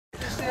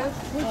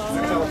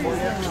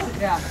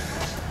Yeah.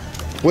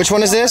 Which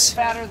one is this? The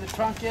fatter the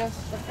trunk is.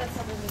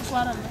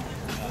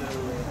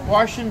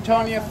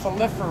 Washingtonia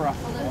filifera.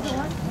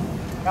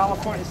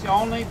 California. It's the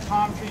only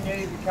palm tree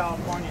native to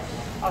California.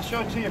 I'll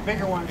show it to you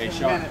bigger ones in a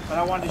minute, but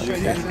I wanted to show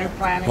you the new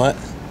planting. What?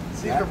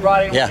 These were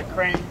brought in Yeah. with the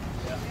crane.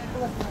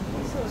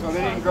 So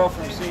they didn't grow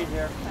from seed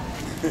here.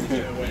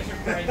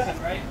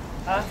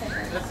 Huh?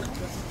 That's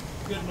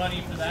good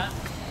money for that.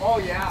 Oh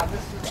yeah,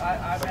 this is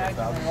I imagine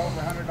they're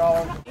over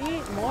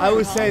 $100. I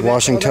would say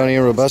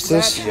Washingtonia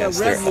robustus. Yes,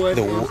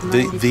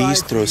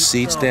 these throw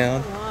seeds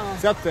down.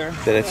 It's up there.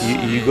 That if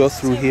you go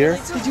through here,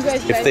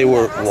 if they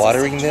were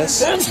watering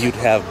this, you'd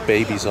have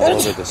babies all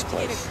over this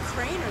place.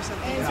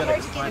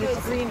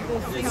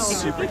 It's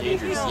super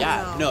dangerous.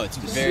 Yeah, no, it's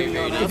very,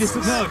 very dangerous.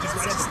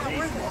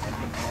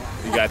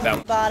 You got that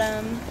one.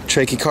 Bottom.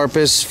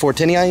 Trachycarpus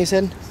fortunei, you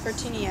said?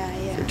 Fortunei,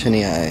 yeah.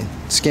 Fortunei.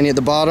 Skinny at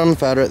the bottom,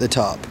 fatter at the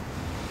top.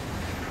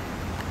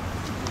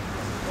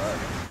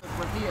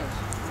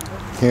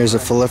 Here's a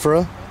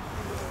filifera.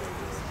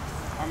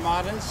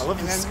 Armadas. And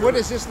then what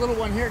is this little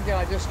one here, Gil?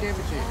 I just gave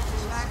it to you.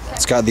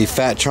 It's got the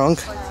fat trunk.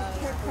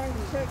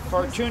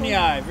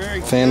 Fortunei, very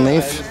good. Fan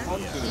leaf.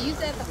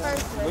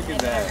 Look at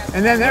that.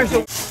 And then there's a...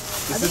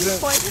 This is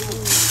it?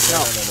 No.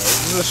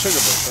 This is a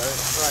sugar bush,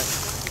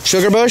 right?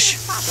 Sugar bush?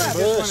 This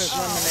one is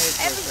lemonade.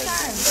 Every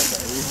time.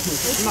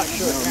 I'm not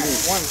sure.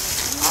 One.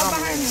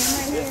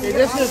 Okay,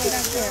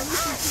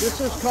 this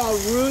is called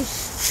Rhus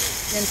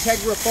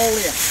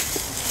integrifolia.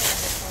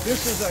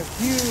 This is a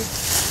huge,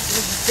 this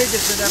is as big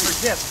as it ever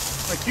gets.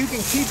 But you can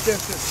keep this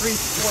at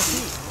 3-4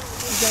 feet.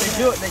 They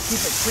do it, they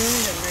keep it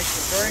clean and makes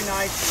a very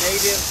nice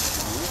native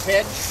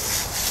hedge.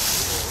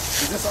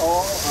 Is this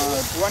all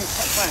one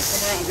plant?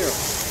 Come around here.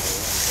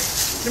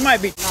 There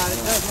might be, no, it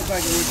does look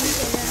like it would be,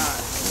 but it's not.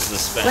 This is the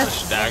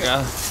Spanish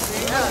Dagger.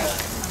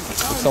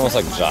 It's almost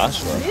like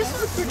Joshua.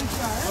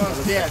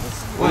 Yeah.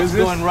 What's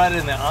going right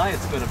in the eye,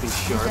 it's going to be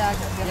sharp.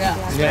 Yeah.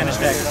 Spanish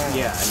Dagger.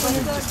 Yeah. It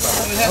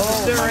has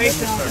the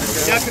serration,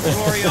 Yucca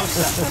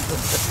gloriossa.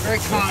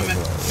 Very common.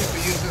 People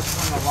use this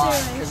one a lot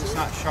because it's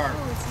not sharp.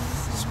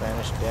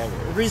 Spanish Dagger.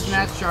 The reason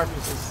that's sharp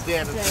is it's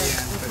dead at the end.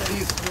 But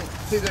these,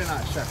 see, they're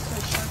not sharp.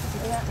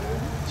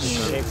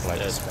 Shaped like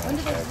a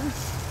Spanish Dagger.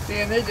 See,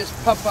 and they just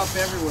pop up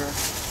everywhere.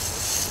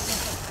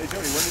 Hey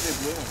Jody, when did they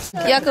bloom?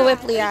 Yucca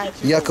whipplei.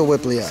 Yucca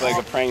whipplei. It's like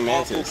a praying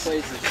mantis.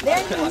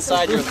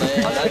 Inside your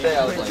leg. That day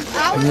I was like,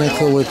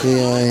 Yucca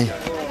whipplei.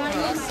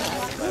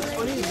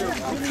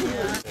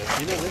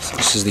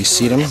 This is the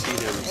Sedum.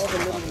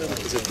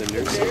 Is it the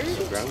nursery?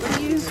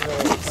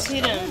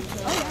 Sedum.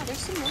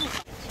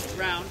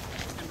 Round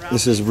and round.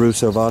 This is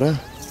Rhus Ovata.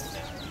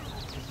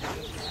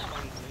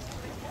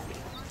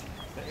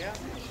 Yeah.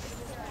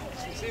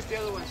 See if the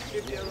other one is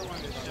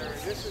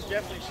serrated. This is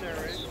definitely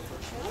serrated,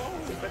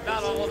 but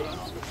not all of them.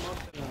 Most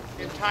of them.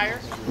 Entire.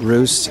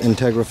 Rhus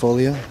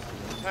integrifolia.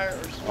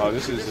 Oh,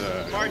 this is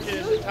Margin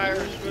is entire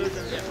or smooth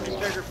and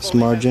integrifolia. This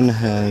margin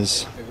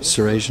has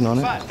serration on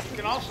it. But you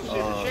can also see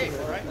the shape,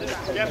 right? This is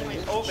definitely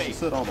ovate.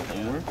 said all the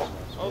homework.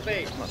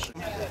 Ovate.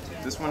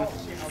 This one,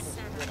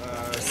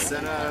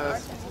 Senna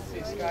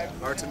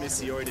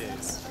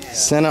artemisioides.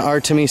 Senna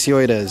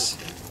artemisioides.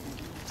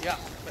 Yeah.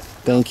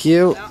 Thank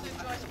you.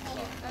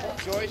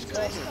 Joyce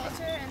Coulter.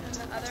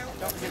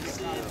 Don't give it.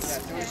 Yeah,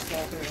 Joyce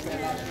Coulter is going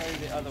to show you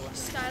the other one.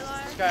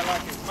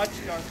 Skylark is much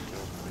darker.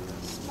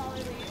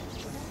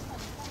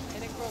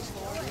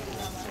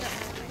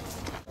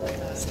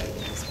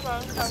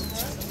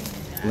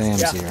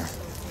 Lamb's ear.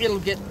 It'll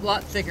get a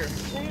lot thicker.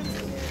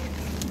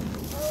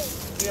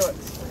 Feel it.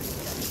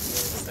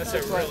 that's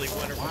a really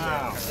wonderful.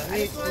 Wow.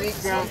 Neat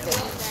ground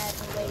cover.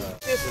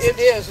 It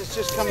is. It's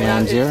just coming out.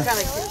 Lamb's It ear. kind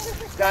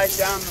of dies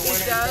down in the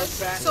winter. It does?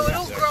 So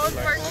it'll grow in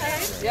part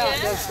shade? Yeah,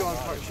 it does go in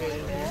part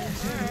shade.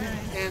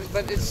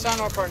 But it's sun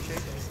or part shade.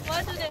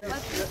 What's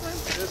this one?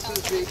 This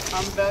is the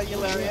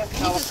Umbellularia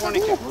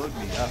californica.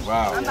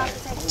 Wow.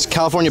 It's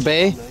California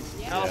Bay.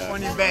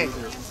 California Bay.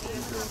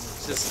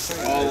 Just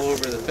all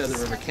over the Feather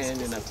River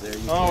Canyon up there.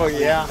 Oh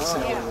yeah.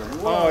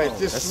 Oh, it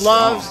just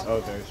loves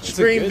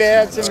stream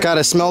beds It's and got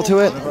a smell to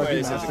it.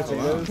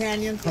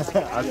 canyon.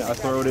 I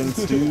throw it in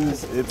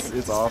stews.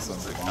 It's awesome.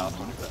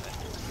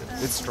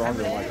 It's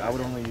stronger. Like I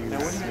would only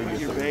use.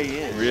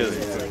 Really?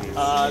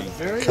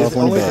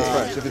 California It's Bay.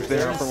 fresh. If it's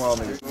there for a while,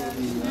 maybe.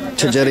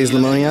 Tagetes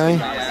lemmonii.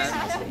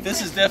 This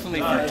is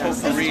definitely for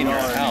potpourri in your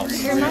house.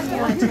 Two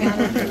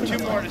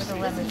more to see.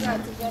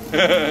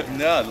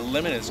 No, the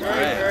lemon is great.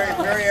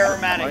 Very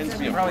aromatic.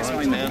 You're probably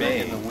smelling the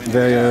bay.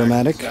 Very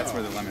aromatic. That's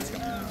where the lemons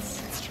come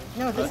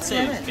from. Let's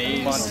say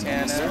bay,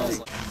 Montana.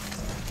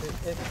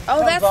 Oh,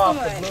 that's the The one.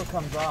 blue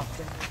comes off.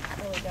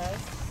 Oh, it does?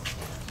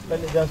 But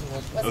it doesn't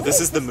look. Oh, this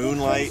is the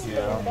moonlight.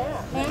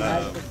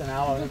 It's an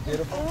aloe. It's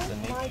beautiful.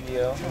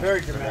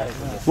 Very dramatic.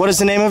 What is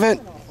the name of it?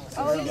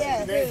 Oh,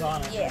 yeah.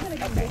 Yeah.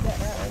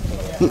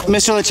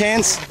 Mr.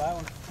 LaChance?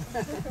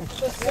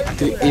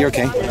 You're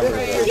okay.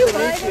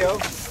 Senecio.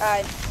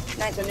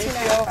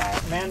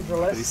 1995.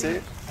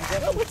 Mandraliscae.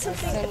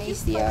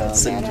 Senecio.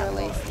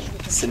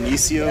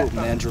 Senecio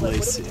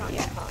mandraliscae.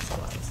 Yeah.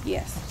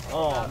 Yes.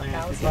 Oh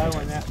man, if you buy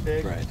one that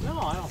big. Right. No,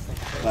 I don't think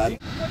so.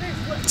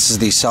 This is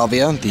the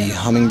salvia, the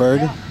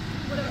hummingbird.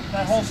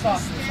 That whole stalk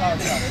is flower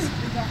stuff.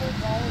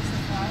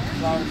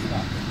 Flower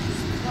stuff.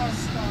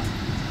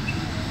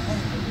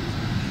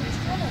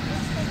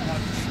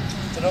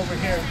 But over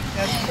here,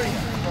 that's pretty.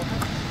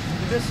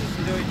 This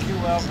isn't doing too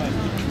well, but you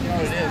know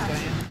what it is,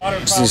 don't you? Water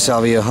This is the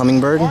salvia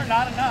hummingbird. Or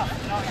not enough.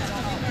 No.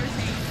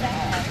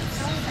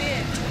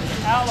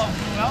 Aloe,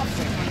 who else is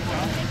doing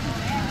well?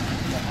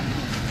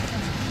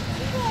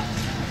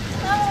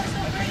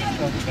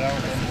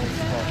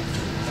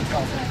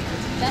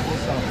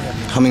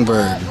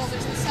 Hummingbird.